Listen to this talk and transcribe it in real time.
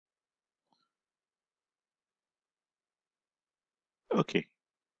Okay,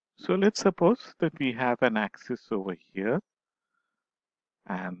 so let's suppose that we have an axis over here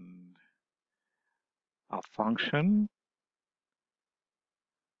and a function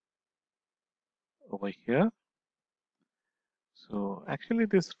over here. So actually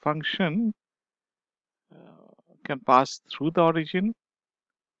this function can pass through the origin.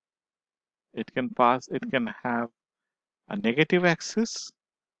 It can have a negative axis,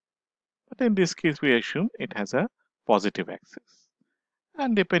 but in this case we assume it has a positive axis.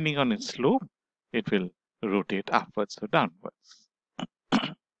 And depending on its slope, it will rotate upwards or downwards.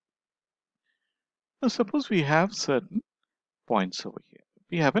 Now suppose we have certain points over here.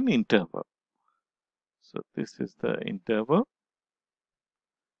 We have an interval. So this is the interval.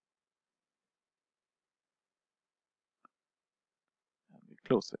 And we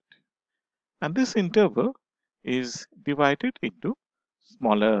close it. And this interval is divided into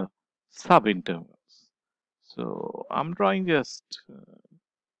smaller subintervals. So I'm drawing just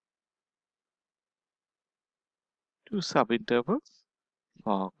two subintervals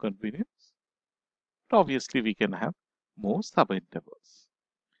for convenience. But obviously, we can have more subintervals.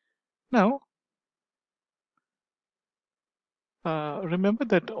 Now, remember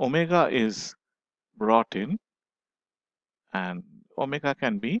that omega is brought in, and omega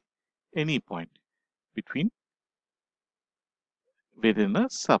can be any point within a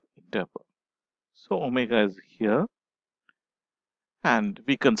subinterval. So omega is here, and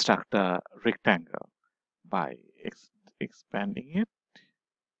we construct a rectangle by expanding it.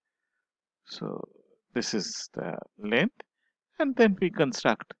 So this is the length, and then we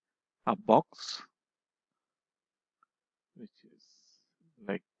construct a box which is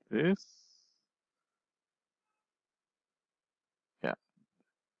like this. Yeah,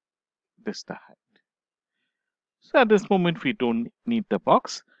 this is the height. So at this moment we don't need the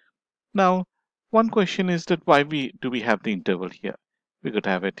box. Now one question is that why do we have the interval here? We could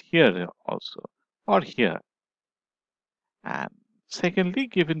have it here also, or here. And secondly,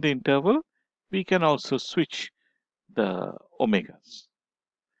 given the interval, we can also switch the omegas.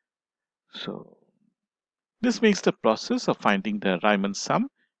 So this makes the process of finding the Riemann sum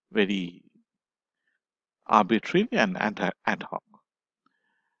very arbitrary and ad hoc.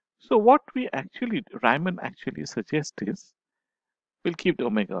 So what Riemann actually suggests is, we'll keep the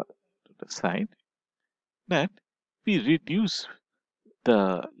omega to the side, that we reduce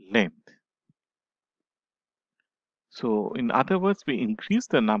the length. So in other words, we increase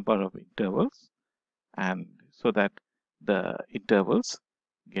the number of intervals, and so that the intervals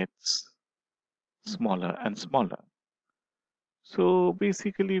gets smaller and smaller. So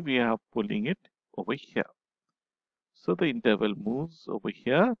basically we are pulling it over here. So the interval moves over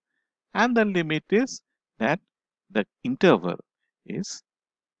here, and the limit is that the interval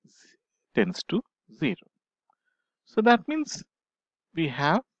tends to 0. So that means we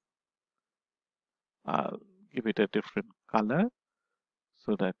have, I'll give it a different color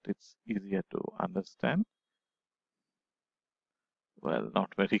so that it's easier to understand. Well,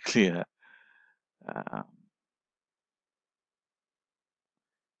 not very clear. Um,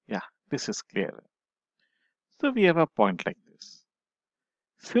 yeah, this is clear. So we have a point like this.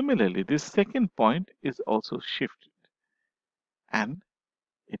 Similarly, this second point is also shifted, and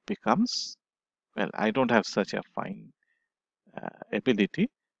it becomes, well, I don't have such a fine ability,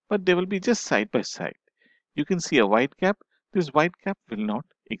 but they will be just side by side. You can see a white cap. This white cap will not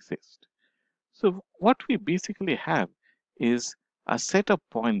exist. So what we basically have is a set of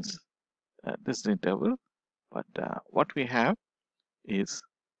points, this interval, but what we have is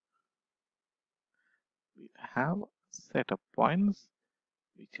we have a set of points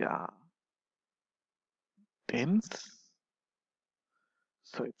which are dense.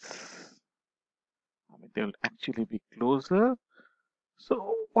 So they will actually be closer.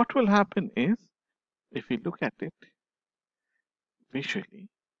 So what will happen is, if we look at it visually,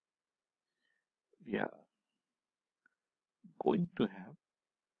 we are going to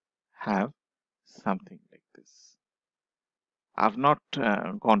have something like this. I've not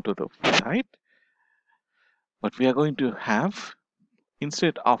gone to the side, but we are going to have,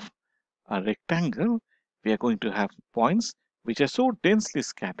 instead of a rectangle, we are going to have points which are so densely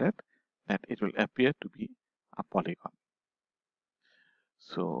scattered that it will appear to be a polygon.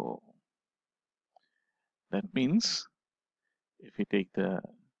 So that means if we take the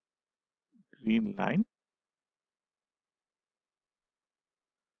green line,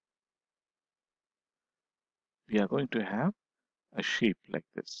 we are going to have a shape like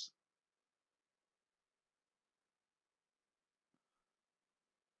this.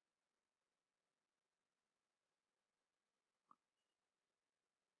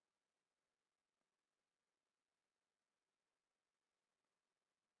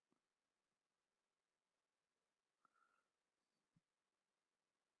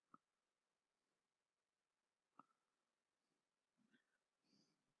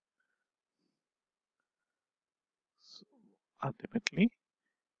 ultimately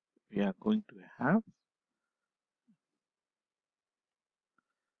we are going to have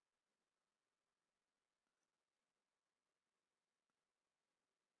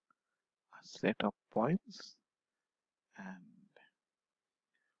a set of points, and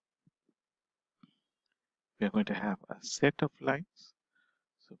we are going to have a set of lines.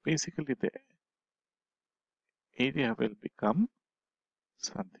 So basically the area will become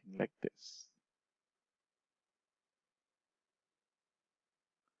something like this,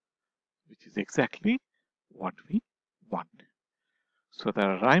 which is exactly what we want. So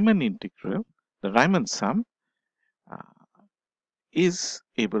the Riemann integral, the Riemann sum, uh, is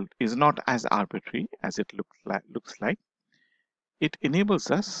not as arbitrary as it looks like. It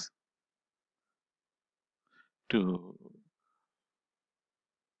enables us to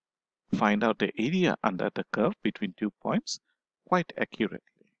find out the area under the curve between 2 points quite accurately.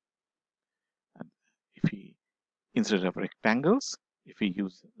 And if we, instead of rectangles, if we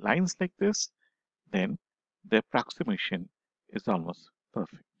use lines like this, then the approximation is almost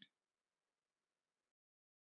perfect.